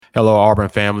Hello, Auburn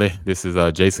family. This is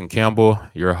Jason Campbell,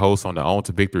 your host on the On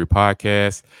to Victory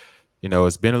podcast.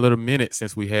 It's been a little minute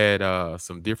since we had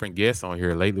some different guests on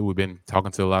here. Lately, we've been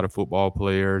talking to a lot of football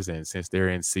players, and since they're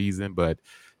in season, but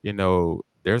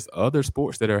there's other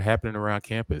sports that are happening around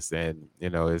campus, and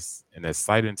it's an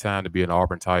exciting time to be an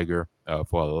Auburn Tiger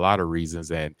for a lot of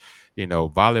reasons. And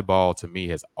volleyball to me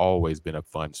has always been a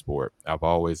fun sport. I've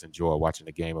always enjoyed watching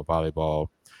the game of volleyball.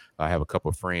 I have a couple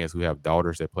of friends who have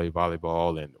daughters that play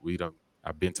volleyball, and we don't.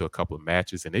 I've been to a couple of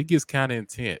matches, and it gets kind of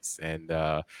intense. And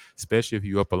especially if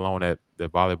you're up along at the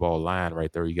volleyball line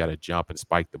right there, you got to jump and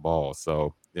spike the ball.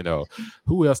 So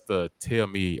who else to tell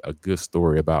me a good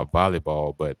story about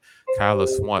volleyball? But Kyla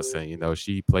Swanson,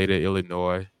 she played at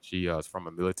Illinois. She is from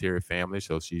a military family,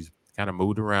 so she's kind of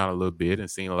moved around a little bit and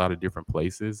seen a lot of different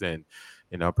places. And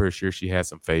I'm pretty sure she has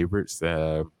some favorites.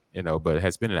 But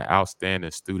has been an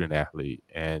outstanding student athlete.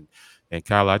 And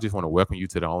Kyle, I just want to welcome you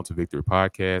to the On to Victory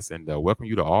podcast and welcome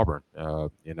you to Auburn.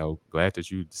 Glad that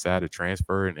you decided to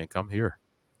transfer and come here.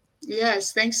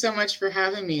 Yes, thanks so much for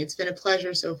having me. It's been a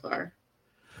pleasure so far.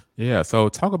 Yeah, so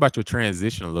talk about your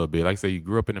transition a little bit. Like I say, you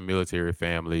grew up in a military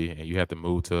family and you had to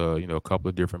move to, a couple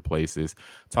of different places.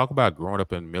 Talk about growing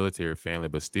up in a military family,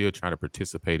 but still trying to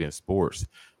participate in sports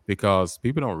because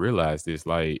people don't realize this.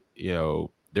 Like,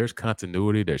 there's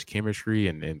continuity, there's chemistry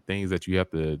and things that you have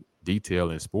to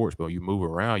detail in sports. But when you move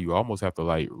around, you almost have to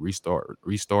like restart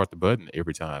the button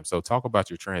every time. So talk about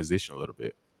your transition a little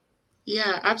bit.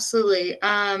 Yeah, absolutely.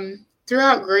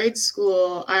 Throughout grade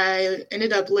school, I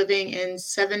ended up living in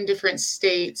 7 different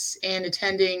states and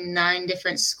attending 9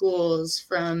 different schools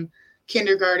from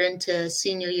kindergarten to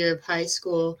senior year of high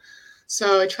school.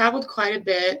 So I traveled quite a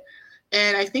bit.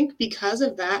 And I think because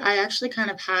of that, I actually kind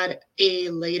of had a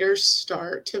later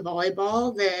start to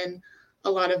volleyball than a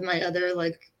lot of my other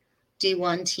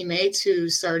D1 teammates who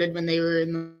started when they were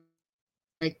in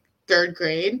like 3rd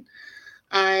grade.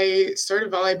 I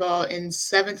started volleyball in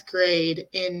 7th grade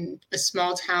in a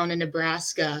small town in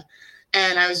Nebraska.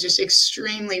 And I was just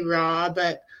extremely raw,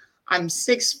 but I'm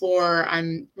 6'4".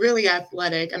 I'm really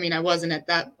athletic. I mean, I wasn't at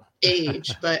that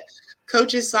age, but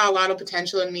coaches saw a lot of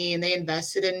potential in me and they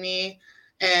invested in me.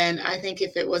 And I think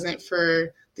if it wasn't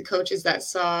for the coaches that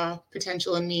saw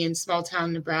potential in me in small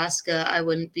town Nebraska, I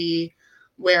wouldn't be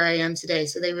where I am today.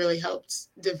 So they really helped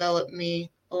develop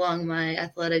me along my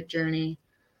athletic journey.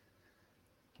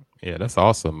 Yeah, that's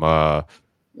awesome. Yeah.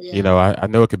 I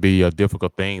know it could be a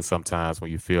difficult thing sometimes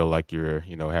when you feel like you're,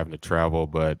 having to travel,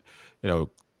 but, you know,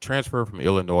 transfer from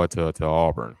Illinois to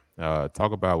Auburn.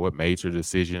 Talk about what made your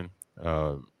decision.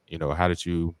 How did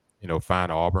you,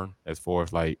 find Auburn as far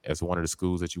as like as one of the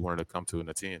schools that you wanted to come to and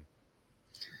attend?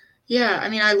 Yeah, I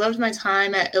mean, I loved my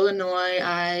time at Illinois.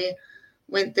 I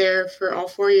went there for all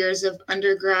 4 years of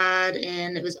undergrad,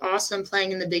 and it was awesome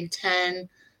playing in the Big Ten.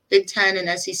 Big Ten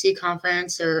and SEC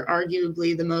conference are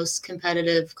arguably the most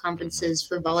competitive Hmm. conferences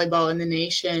for volleyball in the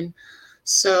nation.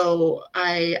 So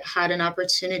I had an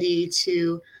opportunity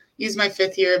to use my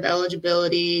 5th year of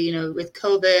eligibility, with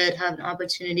COVID, have an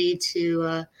opportunity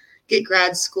to get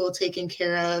grad school taken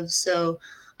care of. So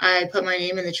I put my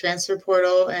name in the transfer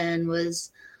portal and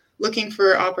was looking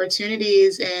for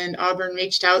opportunities, and Auburn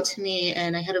reached out to me,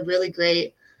 and I had a really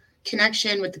great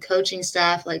connection with the coaching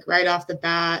staff, like right off the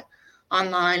bat,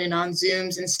 online and on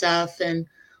Zooms and stuff. And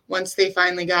once they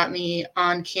finally got me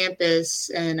on campus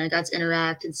and I got to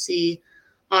interact and see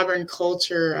Auburn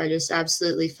culture, I just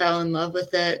absolutely fell in love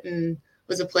with it and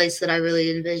was a place that I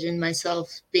really envisioned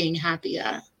myself being happy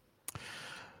at.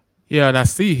 Yeah, and I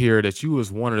see here that you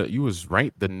was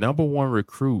ranked the number one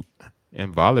recruit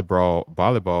in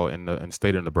volleyball in the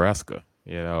state of Nebraska.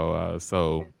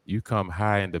 So you come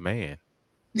high in demand.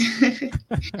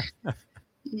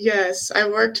 Yes, I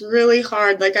worked really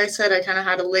hard. Like I said, I kind of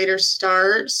had a later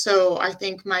start. So I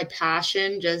think my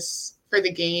passion just for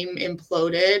the game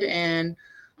imploded and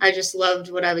I just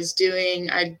loved what I was doing.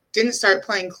 I didn't start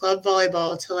playing club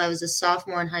volleyball until I was a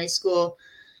sophomore in high school.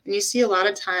 And you see a lot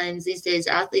of times these days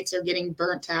athletes are getting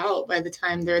burnt out by the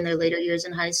time they're in their later years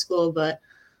in high school. But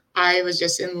I was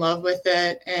just in love with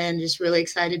it and just really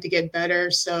excited to get better.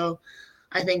 So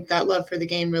I think that love for the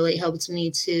game really helped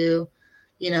me to,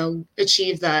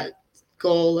 achieve that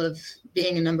goal of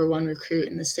being a number 1 recruit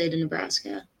in the state of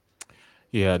Nebraska.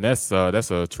 Yeah, and that's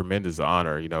a tremendous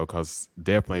honor, because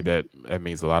definitely that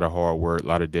means a lot of hard work, a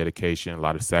lot of dedication, a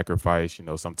lot of sacrifice.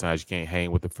 Sometimes you can't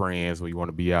hang with the friends when you want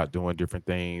to be out doing different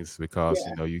things because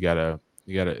Yeah. you gotta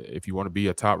if you want to be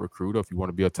a top recruiter, if you want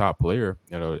to be a top player,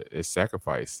 it's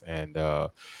sacrifice and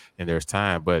there's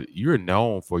time. But you're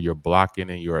known for your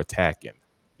blocking and your attacking.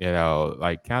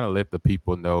 Like kind of let the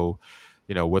people know,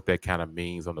 what that kind of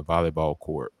means on the volleyball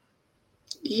court.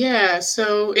 Yeah,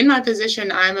 so in my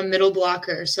position, I'm a middle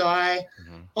blocker, so I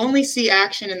Hmm. only see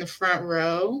action in the front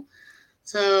row.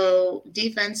 So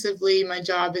defensively, my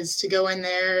job is to go in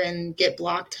there and get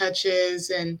block touches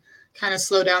and kind of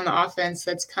slow down the offense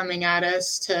that's coming at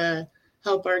us to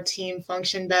help our team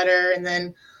function better. And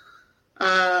then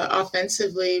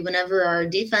offensively, whenever our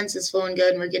defense is flowing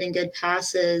good and we're getting good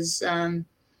passes,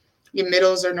 your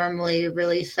middles are normally a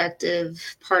really effective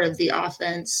part of the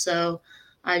offense. So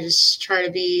I just try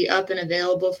to be up and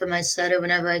available for my setter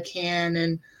whenever I can.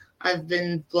 And I've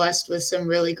been blessed with some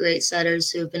really great setters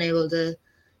who have been able to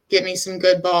get me some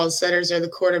good balls. Setters are the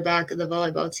quarterback of the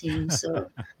volleyball team.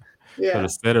 So, So the yeah.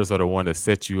 setters are the one that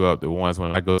set you up. The ones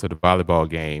when I go to the volleyball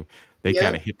game, they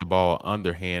kind of Yep. hit the ball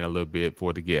underhand a little bit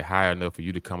for it to get high enough for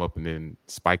you to come up and then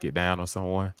spike it down on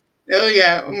someone. Oh,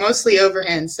 yeah. Mostly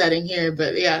overhand setting here,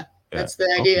 but yeah, Yeah. that's the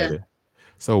Okay. idea.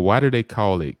 So why do they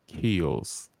call it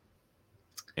heels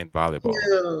in volleyball?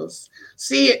 Kills.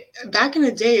 See, back in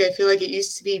the day, I feel like it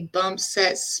used to be bump,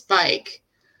 set, spike.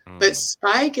 But Mm,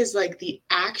 spike is like the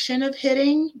action of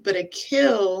hitting, but a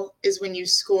kill is when you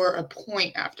score a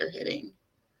point after hitting.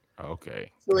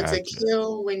 okay, So it's a gotcha.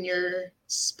 kill when your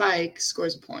spike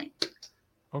scores a point.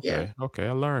 Yeah. Okay, okay.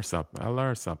 I learned something. I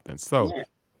learned something. So Yeah.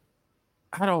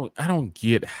 I don't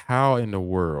get how in the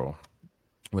world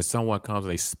when someone comes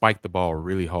and they spike the ball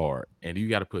really hard and you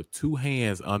got to put two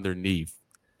hands underneath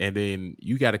and then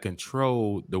you got to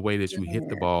control the way that you hit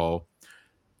the Yeah. ball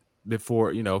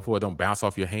before before it don't bounce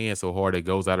off your hand so hard it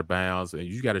goes out of bounds, and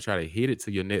you got to try to hit it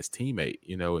to your next teammate,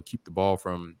 and keep the ball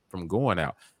from going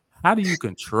out. How do you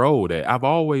control that? I've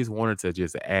always wanted to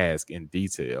just ask in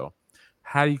detail,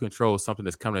 how do you control something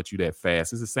that's coming at you that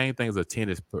fast? It's the same thing as a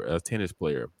tennis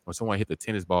player. When someone hit the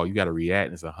tennis ball, you got to react,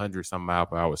 and it's 100 some mile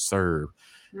per hour serve,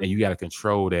 and you got to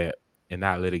control that and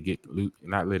not let it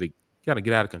not let it you got to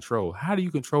get out of control. How do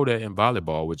you control that in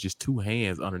volleyball with just two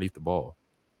hands underneath the ball?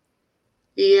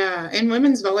 Yeah. In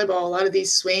women's volleyball, a lot of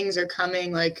these swings are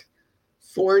coming like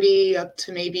 40 up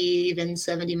to maybe even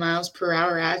 70 miles per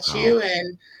hour at Oh. you.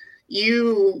 And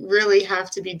you really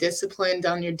have to be disciplined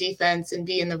on your defense and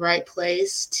be in the right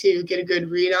place to get a good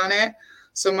read on it.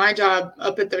 So my job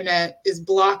up at the net is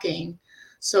blocking.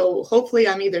 So hopefully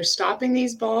I'm either stopping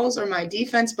these balls or my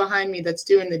defense behind me that's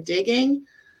doing the digging.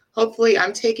 Hopefully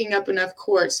I'm taking up enough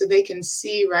court so they can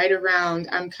see right around.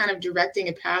 I'm kind of directing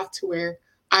a path to where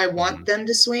I want Mhm. them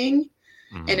to swing,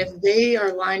 and Mhm. if they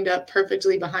are lined up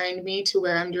perfectly behind me to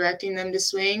where I'm directing them to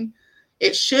swing,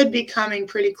 it should be coming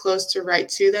pretty close to right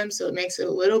to them. So it makes it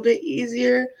a little bit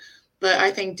easier. But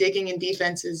I think digging in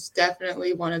defense is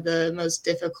definitely one of the most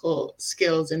difficult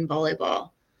skills in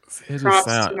volleyball. It just Props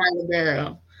to sound my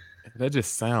libero. that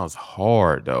just sounds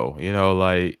hard though,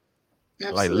 like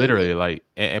literally, Absolutely.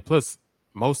 and plus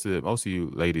most of you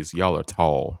ladies, y'all are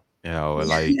tall, and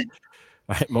like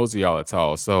most of y'all are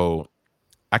tall. So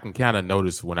I can kind of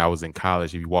notice when I was in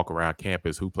college, if you walk around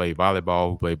campus, who played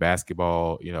volleyball, who played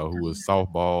basketball, who was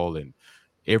softball and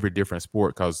every different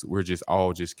sport, because we're just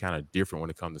all just kind of different when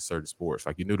it comes to certain sports.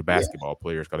 Like you knew the Yeah. basketball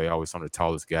players because they always some of the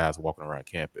tallest guys walking around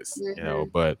campus. Hmm.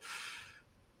 But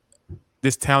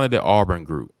this talented Auburn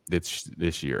group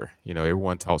this year.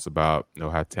 Everyone talks about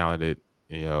how talented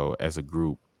as a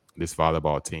group this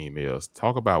volleyball team is.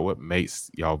 Talk about what makes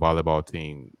y'all volleyball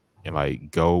team and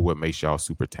like go. What makes y'all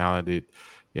super talented?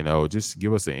 Just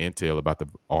give us an intel about the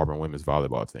Auburn women's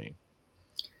volleyball team.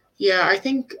 Yeah, I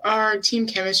think our team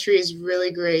chemistry is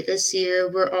really great this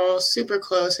year. We're all super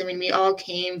close. I mean, we all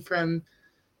came from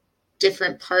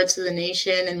different parts of the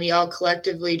nation, and we all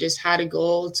collectively just had a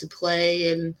goal to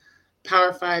play in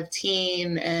Power Five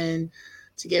team and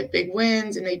to get big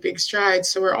wins and make big strides.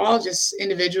 So we're all just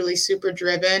individually super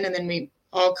driven, and then we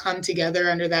all come together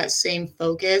under that same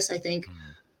focus. I think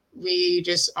Mm. we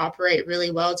just operate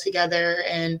really well together,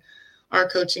 and our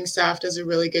coaching staff does a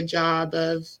really good job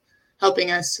of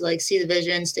helping us to like see the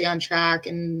vision, stay on track,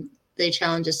 and they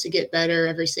challenge us to get better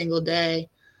every single day.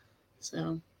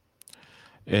 So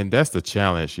And that's the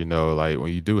challenge, like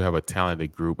when you do have a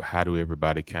talented group, how do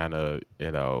everybody kind of,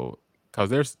 because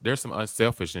there's some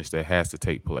unselfishness that has to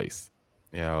take place.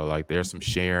 Like there's some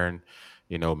sharing,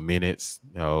 minutes.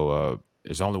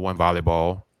 There's only one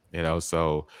volleyball,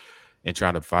 so and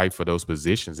trying to fight for those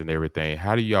positions and everything.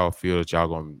 How do y'all feel that y'all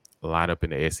gonna line up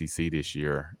in the SEC this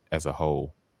year as a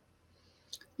whole?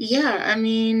 yeah, I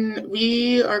mean,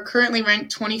 we are currently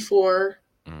ranked 24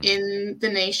 Mm, in the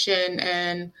nation,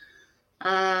 and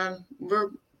we're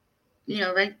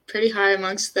ranked pretty high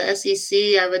amongst the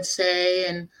SEC, I would say.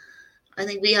 And I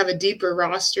think we have a deeper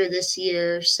roster this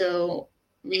year, so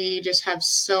we just have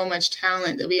so much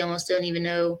talent that we almost don't even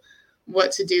know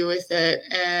what to do with it.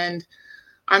 And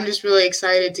I'm just really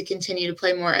excited to continue to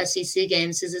play more SEC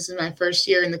games because this is my first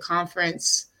year in the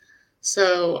conference.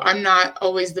 So I'm not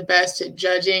always the best at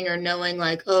judging or knowing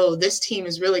like, oh, this team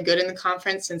is really good in the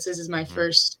conference since this is my Hmm.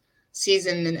 first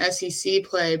season in SEC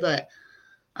play. But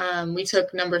we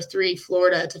took number 3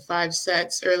 Florida to 5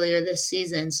 sets earlier this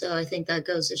season. So I think that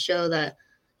goes to show that,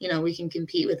 we can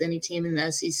compete with any team in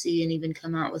the SEC and even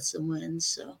come out with some wins.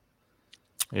 So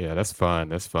Yeah, that's fun.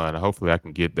 That's fun. Hopefully, I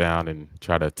can get down and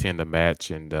try to attend the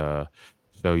match and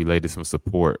show you ladies some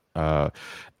support. A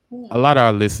yeah. lot of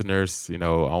our listeners,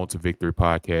 on to Victory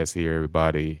podcast here,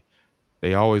 everybody,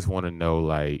 they always want to know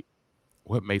like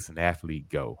what makes an athlete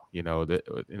go.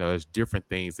 There's different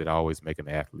things that always make an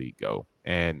athlete go,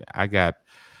 and I got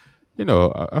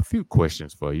a few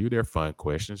questions for you. They're fun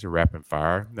questions. They're rapid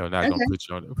fire. No, not gonna Okay.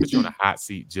 put you on a hot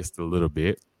seat just a little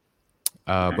bit.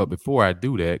 But before I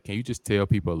do that, can you just tell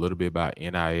people a little bit about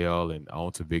NIL and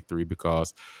On to Victory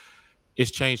because it's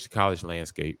changed the college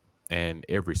landscape and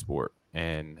every sport.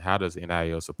 And how does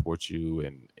NIL support you?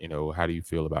 And how do you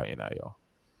feel about NIL?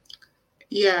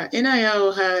 Yeah,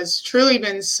 NIL has truly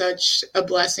been such a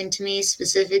blessing to me,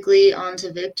 specifically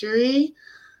onto victory.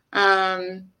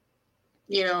 Um,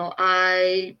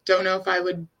 I don't know if I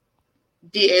would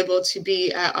be able to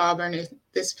be at Auburn in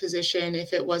this position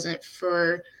if it wasn't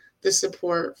for the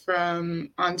support from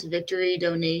onto victory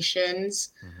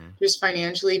donations, Hmm. just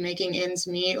financially making ends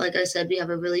meet. Like I said, we have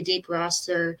a really deep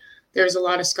roster. There's a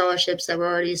lot of scholarships that were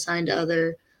already assigned to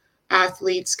other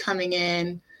athletes coming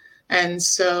in. And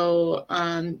so,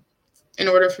 in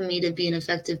order for me to be an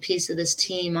effective piece of this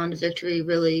team, On to Victory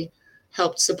really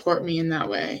helped support me in that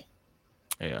way.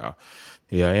 Yeah.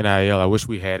 Yeah, NIL. I wish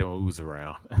we had it when we was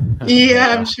around. but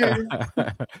Yeah, I'm sure.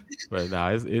 but no,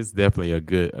 it's definitely a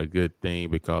good thing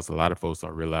because a lot of folks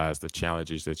don't realize the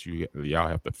challenges that y'all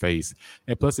have to face,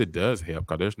 and plus it does help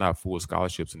because there's not full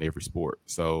scholarships in every sport.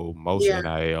 So most Yeah.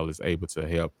 NIL is able to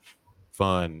help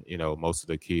fund most of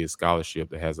the kids scholarship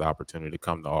that has the opportunity to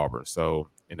come to Auburn. So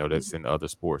that's in other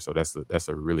sports. So that's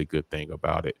a really good thing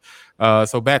about it.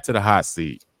 So back to the hot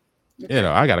seat. Okay.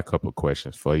 I got a couple of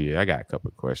questions for you. I got a couple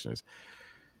of questions.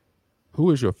 Who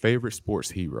is your favorite sports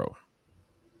hero?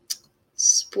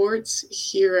 Sports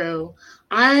hero.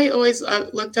 I always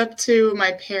looked up to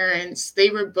my parents. They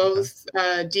were Okay. both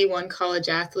D1 college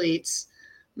athletes.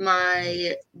 Mm,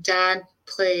 My dad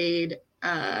played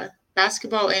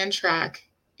basketball and track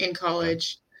in okay.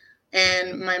 college,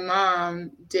 and my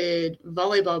mom did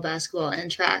volleyball, basketball, and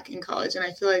track in college. And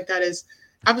I feel like that is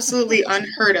absolutely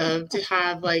unheard of to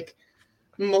have like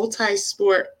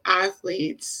multi-sport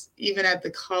athletes even at the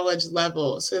college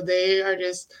level. So they are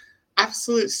just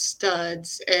absolute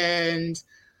studs, and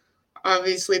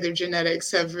obviously their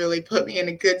genetics have really put me in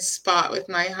a good spot with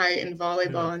my height in Yeah.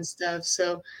 volleyball and stuff.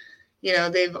 So,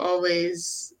 they've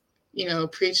always,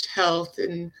 preached health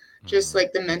and just Mhm.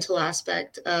 like the mental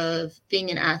aspect of being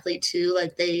an athlete too.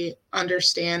 Like they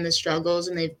understand the struggles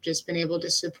and they've just been able to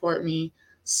support me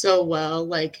so well.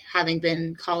 Like having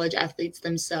been college athletes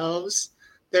themselves,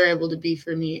 they're able to be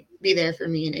there for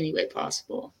me in any way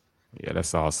possible. Yeah,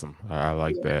 that's awesome. I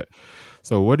like Yeah. that.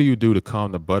 So, what do you do to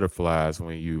calm the butterflies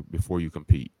before you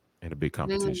compete in a big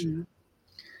competition? Mm.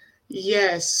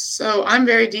 Yes. So I'm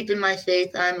very deep in my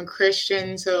faith. I'm a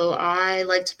Christian, so I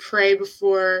like to pray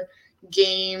before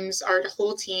games. Our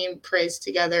whole team prays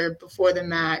together before the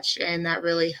match, and that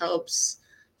really helps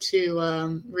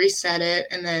to reset it.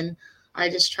 And then I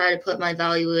just try to put my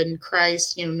value in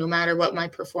Christ, no matter what my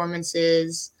performance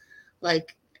is.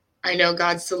 Like, I know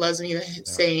God still loves me the Yep.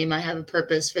 same. I have a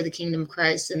purpose for the kingdom of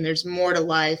Christ, and there's more to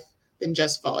life than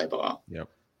just volleyball. Yep.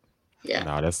 Yeah.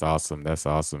 No, that's awesome. That's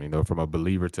awesome. From a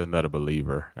believer to another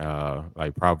believer.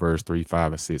 Like Proverbs 3,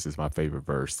 5, and 6 is my favorite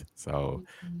verse. So,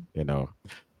 you know.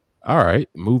 All right,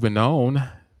 moving on.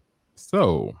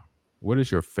 So, what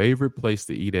is your favorite place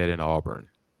to eat at in Auburn?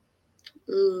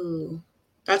 Ooh,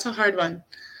 that's a hard one.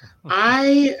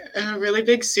 I am a really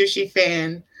big sushi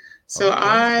fan, so Okay.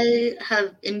 I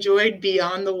have enjoyed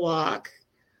Beyond the Walk.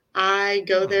 I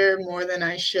go Hmm. there more than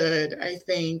I should, I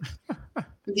think.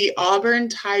 The Auburn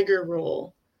Tiger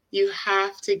Roll, you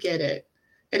have to get it.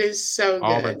 It is so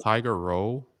Auburn good. Tiger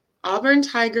Roll. Auburn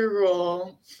Tiger Roll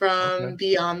Okay. from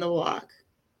Beyond the Walk.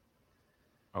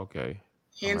 Okay.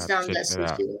 I'm gonna Hands have to down check best that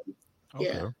out. sushi roll. Okay.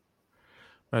 Yeah.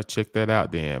 Let's check that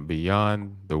out then.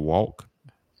 Beyond the Walk.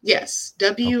 Yes.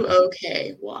 Okay.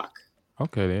 WOK Walk.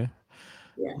 Okay then.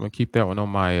 Yeah. I'm gonna keep that one on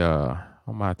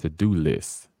my to-do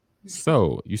list.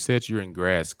 So you said you're in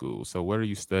grad school. So what are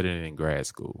you studying in grad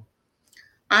school?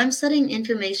 I'm studying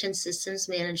information systems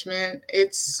management.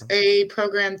 It's Okay. a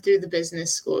program through the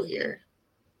business school here.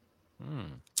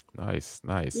 Hmm. Nice,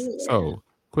 nice. Yeah. So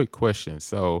quick question.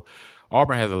 So,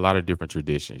 Auburn has a lot of different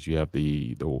traditions. You have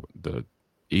the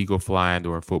eagle flying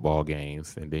during football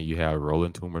games, and then you have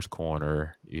Rolling Tumors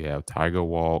Corner. You have Tiger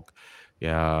Walk.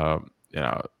 Yeah, you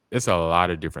know, it's a lot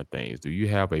of different things. Do you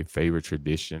have a favorite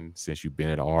tradition since you've been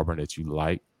at Auburn that you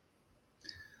like?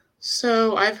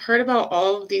 So I've heard about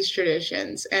all of these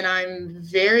traditions, and I'm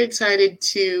very excited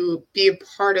to be a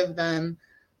part of them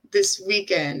this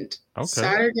weekend. Okay.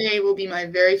 Saturday will be my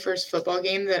very first football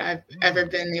game that I've ever Hmm.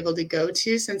 been able to go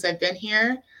to since I've been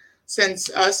here. Since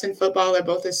us and football are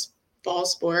both a fall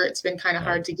sport, it's been kind of Right.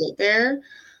 hard to get there.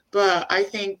 But I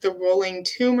think the Rolling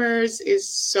Tumors is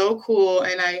so cool.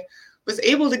 And I was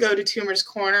able to go to Tumors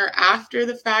Corner after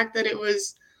the fact that it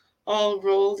was all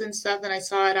rolled and stuff. And I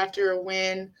saw it after a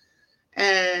win.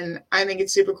 And I think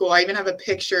it's super cool. I even have a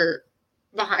picture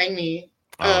behind me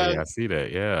Oh of yeah, I see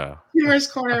that. Yeah. Tumors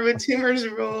Corner with tumors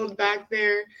rolled back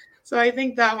there. So I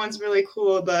think that one's really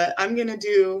cool. But I'm gonna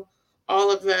do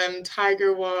all of them: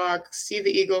 Tiger Walk, See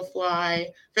the Eagle Fly,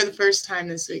 for the first time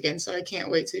this weekend. So I can't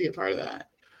wait to be a part of that.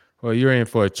 Well, you're in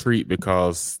for a treat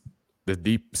because the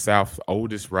Deep South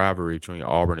oldest rivalry between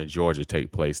Auburn and Georgia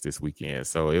take place this weekend.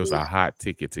 So it was a Yeah. hot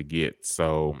ticket to get.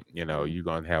 So, you're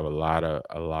gonna have a lot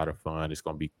of fun. It's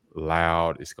gonna be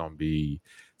loud. It's gonna be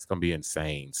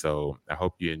insane. So I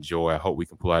hope you enjoy. I hope we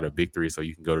can pull out a victory so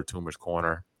you can go to Tumor's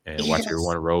Corner and watch Yes.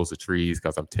 everyone roll the trees.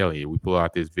 Because I'm telling you, we pull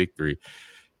out this victory,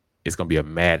 it's gonna be a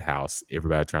madhouse.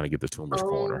 Everybody trying to get the Tumor's Oh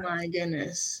Corner. my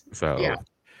goodness. Yeah. So,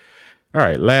 all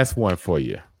right, last one for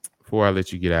you before I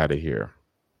let you get out of here.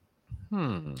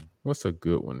 What's a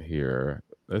good one here?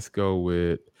 Let's go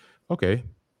with okay.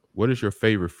 What is your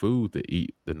favorite food to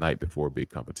eat the night before a big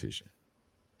competition?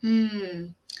 Hmm.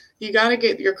 You got to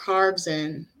get your carbs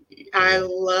in. I Yeah.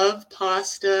 love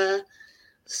pasta.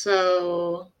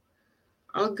 So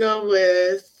I'll go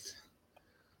with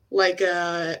like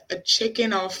a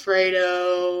chicken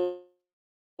Alfredo,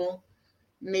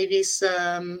 maybe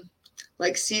some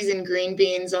like seasoned green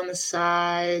beans on the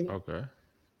side. Okay.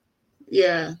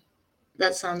 Yeah,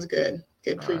 that sounds good.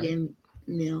 Good All right. pregame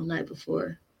meal night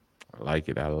before. I like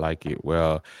it. I like it.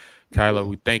 Well, Kyla,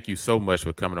 we thank you so much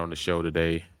for coming on the show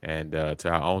today. And to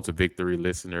our Own to Victory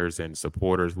listeners and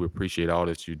supporters, we appreciate all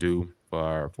that you do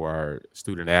for our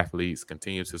student athletes.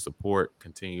 Continue to support,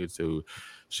 continue to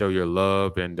show your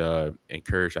love, and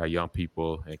encourage our young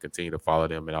people and continue to follow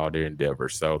them in all their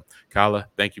endeavors. So, Kyla,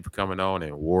 thank you for coming on,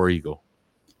 and War Eagle.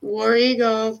 War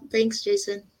Eagle. Thanks,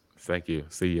 Jason. Thank you.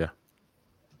 See ya.